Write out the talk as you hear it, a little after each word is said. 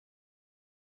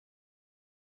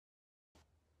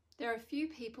There are few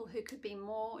people who could be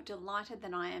more delighted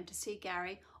than I am to see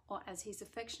Gary, or as he's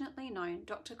affectionately known,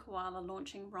 Dr. Koala,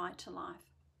 launching Ride to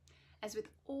Life. As with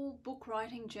all book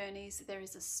writing journeys, there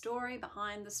is a story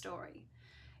behind the story.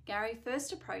 Gary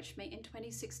first approached me in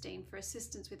 2016 for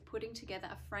assistance with putting together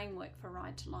a framework for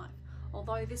Ride to Life.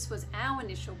 Although this was our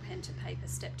initial pen to paper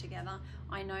step together,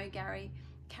 I know Gary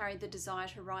carried the desire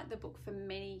to write the book for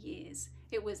many years.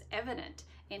 It was evident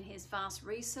in his vast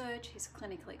research, his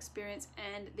clinical experience,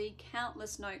 and the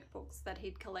countless notebooks that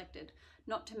he'd collected,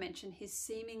 not to mention his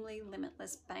seemingly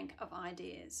limitless bank of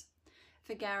ideas.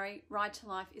 For Gary, Ride to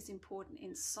Life is important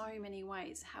in so many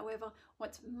ways. However,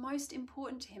 what's most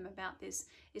important to him about this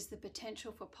is the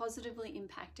potential for positively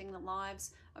impacting the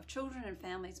lives of children and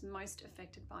families most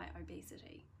affected by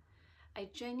obesity. A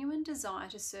genuine desire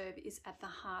to serve is at the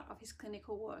heart of his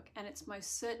clinical work, and it's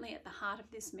most certainly at the heart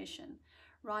of this mission.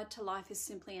 Ride to Life is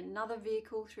simply another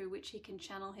vehicle through which he can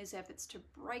channel his efforts to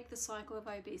break the cycle of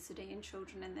obesity in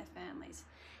children and their families.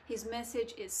 His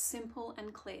message is simple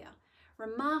and clear.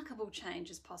 Remarkable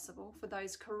change is possible for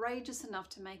those courageous enough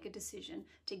to make a decision,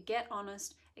 to get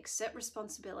honest, accept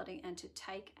responsibility, and to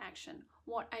take action.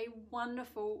 What a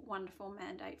wonderful, wonderful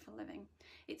mandate for living.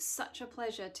 It's such a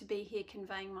pleasure to be here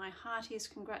conveying my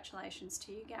heartiest congratulations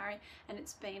to you, Gary, and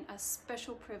it's been a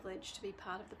special privilege to be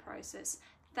part of the process.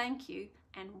 Thank you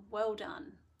and well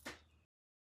done.